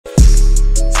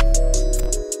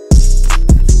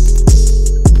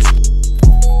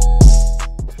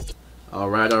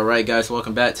Alright guys,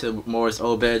 welcome back to Morris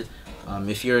Obed.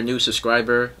 If you're a new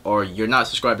subscriber or you're not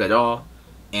subscribed at all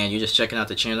and you're just checking out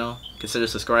the channel, consider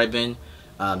subscribing.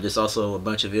 There's also a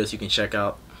bunch of videos you can check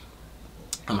out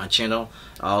on my channel.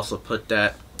 I'll also put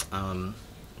that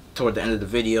toward the end of the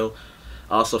video.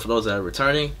 Also, for those that are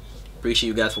returning, appreciate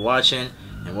you guys for watching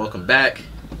and welcome back.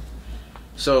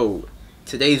 So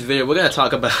today's video we're going to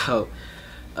talk about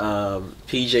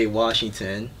PJ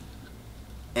Washington,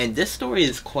 and this story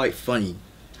is quite funny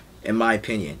in my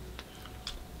opinion.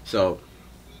 So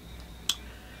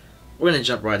we're gonna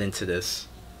jump right into this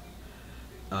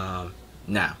now.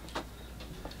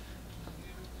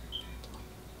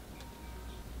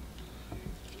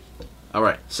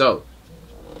 Alright, so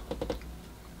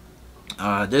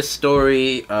this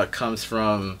story comes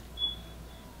from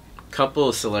a couple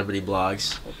of celebrity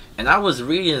blogs, and I was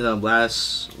reading them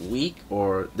last week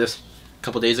or this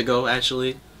couple days ago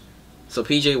actually. So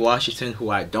PJ Washington, who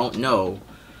I don't know,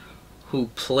 who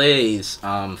plays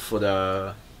for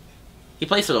the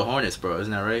Hornets, bro,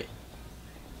 isn't that right?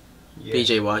 Yeah.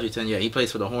 PJ Washington, yeah, he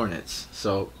plays for the Hornets.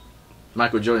 So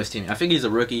Michael Jordan's team. I think he's a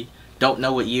rookie. Don't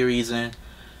know what year he's in.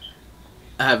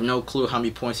 I have no clue how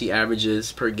many points he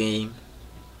averages per game.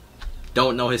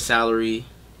 Don't know his salary,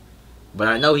 but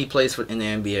I know he plays in the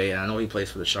NBA, and I know he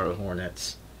plays for the Charlotte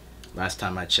Hornets. Last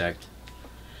time I checked.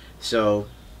 So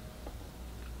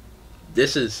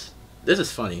this is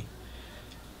funny.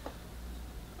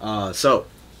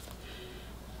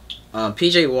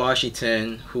 PJ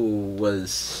Washington, who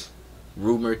was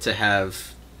rumored to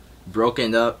have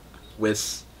broken up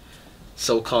with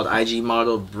so-called IG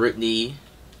model Brittany,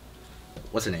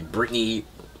 what's her name? Brittany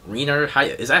Renner?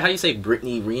 Is that how you say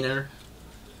Brittany Renner?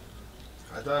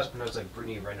 I thought it was pronounced like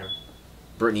Brittany Renner.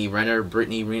 Brittany Renner,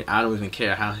 Brittany Renner. I don't even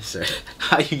care how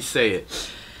you say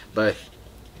it, but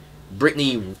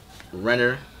Brittany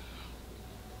Renner.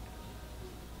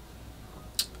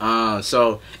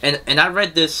 And I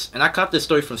read this, and I caught this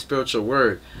story from Spiritual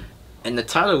Word, and the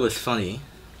title was funny.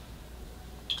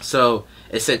 So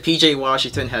it said PJ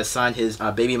Washington has signed his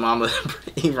baby mama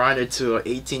Brittany Renner to an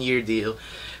 18-year deal,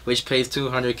 which pays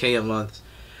 $200K a month,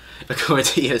 according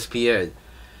to ESPN.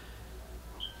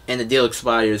 And the deal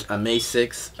expires on May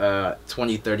 6,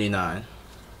 2039.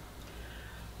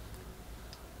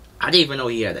 I didn't even know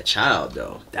he had a child,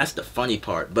 though. That's the funny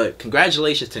part. But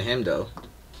congratulations to him, though.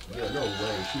 Yo, no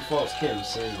way. She false Kim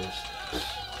Sanders.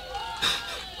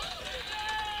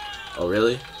 Oh,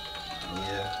 really?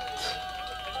 Yeah.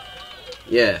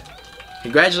 Yeah.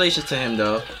 Congratulations to him,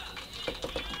 though.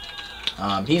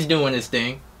 He's doing his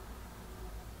thing.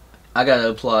 I gotta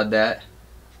applaud that.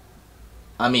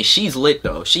 I mean, she's lit,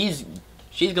 though. She's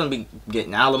gonna be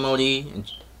getting alimony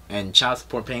and child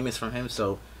support payments from him,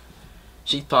 so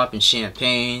she's popping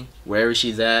champagne wherever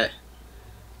she's at.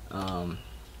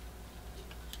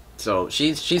 So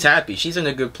she's happy. She's in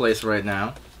a good place right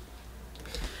now.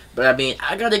 But I mean,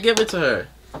 I gotta give it to her.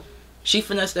 She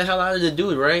finessed the hell out of the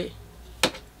dude, right?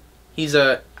 He's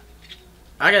I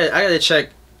gotta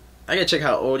check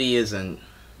how old he is and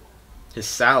his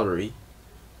salary.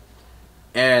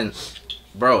 And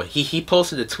bro, he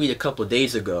posted a tweet a couple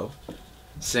days ago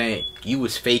saying you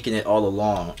was faking it all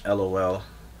along, LOL.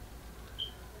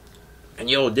 And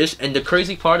yo, the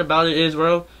crazy part about it is,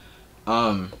 bro,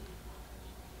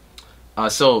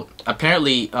 so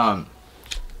apparently,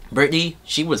 Brittany,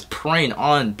 she was preying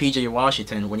on PJ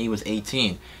Washington when he was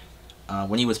 18,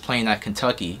 when he was playing at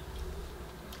Kentucky,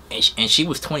 and she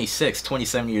was 26,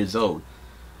 27 years old.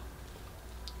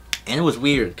 And it was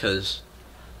weird, because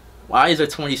why is a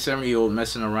 27-year-old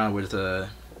messing around with a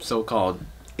so-called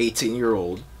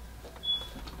 18-year-old?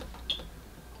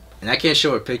 And I can't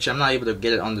show a picture. I'm not able to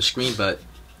get it on the screen, but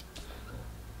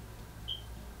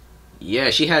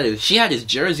yeah, she had his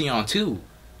jersey on too.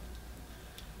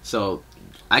 So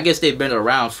I guess they've been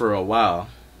around for a while.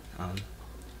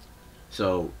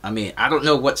 So I mean, I don't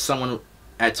know what someone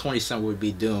at 27 would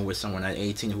be doing with someone at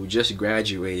 18 who just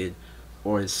graduated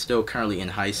or is still currently in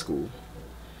high school.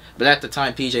 But at the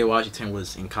time, PJ Washington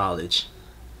was in college.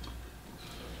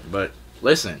 But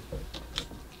listen,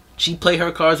 she played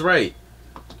her cards right.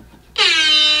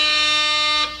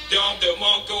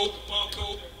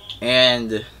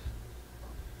 And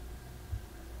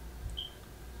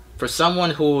for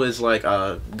someone who is like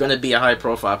gonna be a high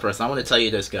profile person, I want to tell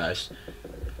you this, guys.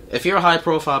 If you're a high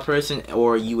profile person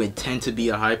or you intend to be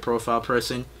a high profile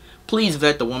person, please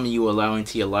vet the woman you allow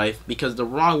into your life, because the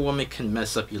wrong woman can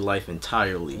mess up your life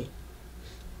entirely.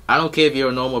 I don't care if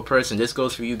you're a normal person, this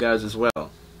goes for you guys as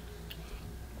well.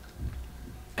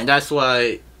 And that's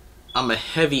why I'm a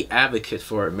heavy advocate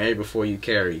for marry before you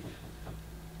carry.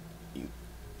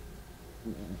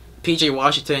 PJ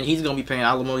Washington, he's gonna be paying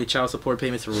alimony, child support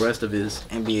payments for the rest of his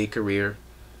NBA career,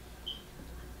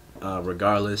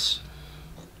 regardless.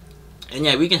 And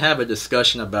yeah, we can have a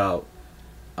discussion about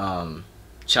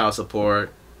child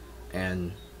support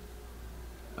and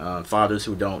fathers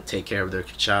who don't take care of their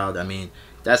child. I mean,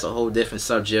 that's a whole different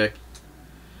subject.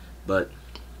 But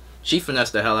she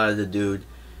finessed the hell out of the dude.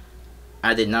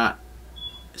 I did not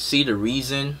see the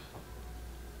reason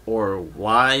or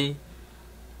why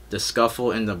the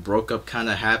scuffle and the breakup kind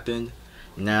of happened.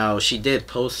 Now, she did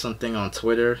post something on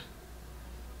Twitter.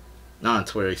 Not on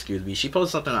Twitter, excuse me. She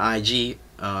posted something on IG.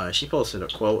 She posted a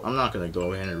quote. I'm not going to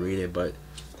go ahead and read it, but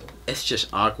it's just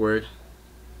awkward.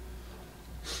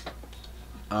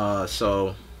 And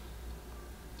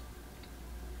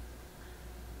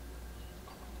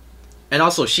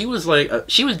also, she was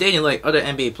dating like other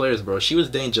NBA players, bro. She was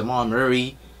dating Jamal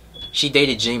Murray. She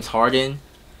dated James Harden.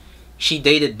 She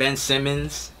dated Ben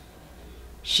Simmons.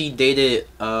 She dated,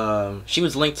 she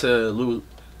was linked to Lil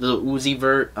Uzi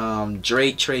Vert,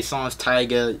 Drake, Trey Songz,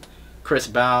 Tyga, Chris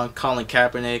Brown, Colin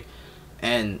Kaepernick,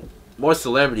 and more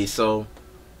celebrities. So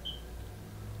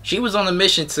she was on a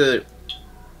mission to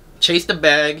chase the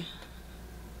bag,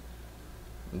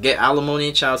 get alimony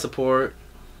and child support,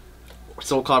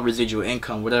 so-called residual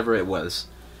income, whatever it was.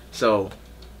 So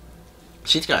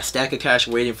she's got a stack of cash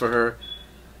waiting for her.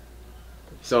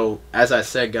 So as I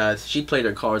said, guys, she played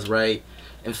her cards right.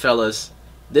 And fellas,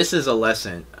 this is a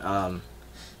lesson.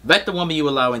 Vet the woman you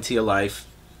allow into your life.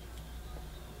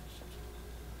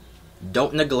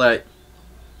 Don't neglect.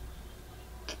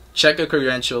 Check her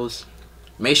credentials.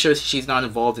 Make sure she's not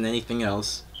involved in anything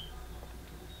else.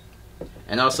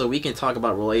 And also, we can talk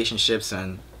about relationships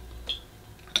and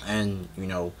you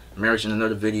know, marriage in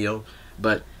another video.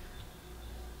 But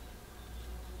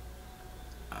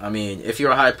I mean, if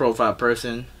you're a high profile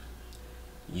person,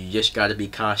 you just got to be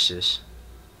cautious,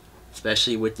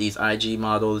 especially with these IG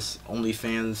models,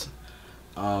 OnlyFans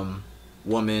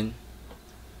women,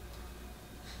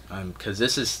 because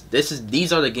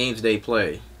these are the games they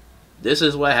play. This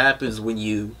is what happens when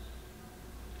you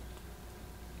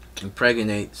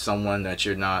impregnate someone that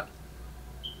you're not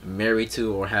married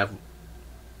to or have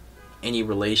any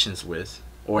relations with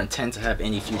or intend to have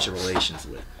any future relations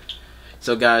with.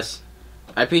 So guys,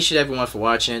 I appreciate everyone for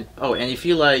watching. Oh, and if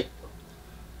you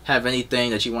have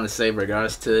anything that you want to say in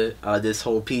regards to this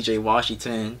whole PJ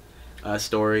Washington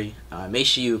story, make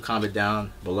sure you comment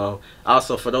down below.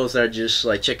 Also, for those that are just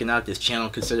checking out this channel,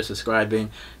 consider subscribing.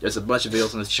 There's a bunch of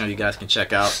videos on this channel you guys can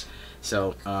check out.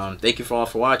 So thank you all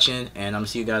for watching, and I'm gonna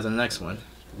see you guys on the next one.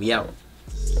 We out.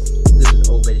 This is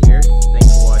Obed here.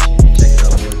 Thanks for watching. Check it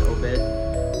out, Obed.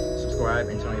 Subscribe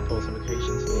and turn on your post notifications.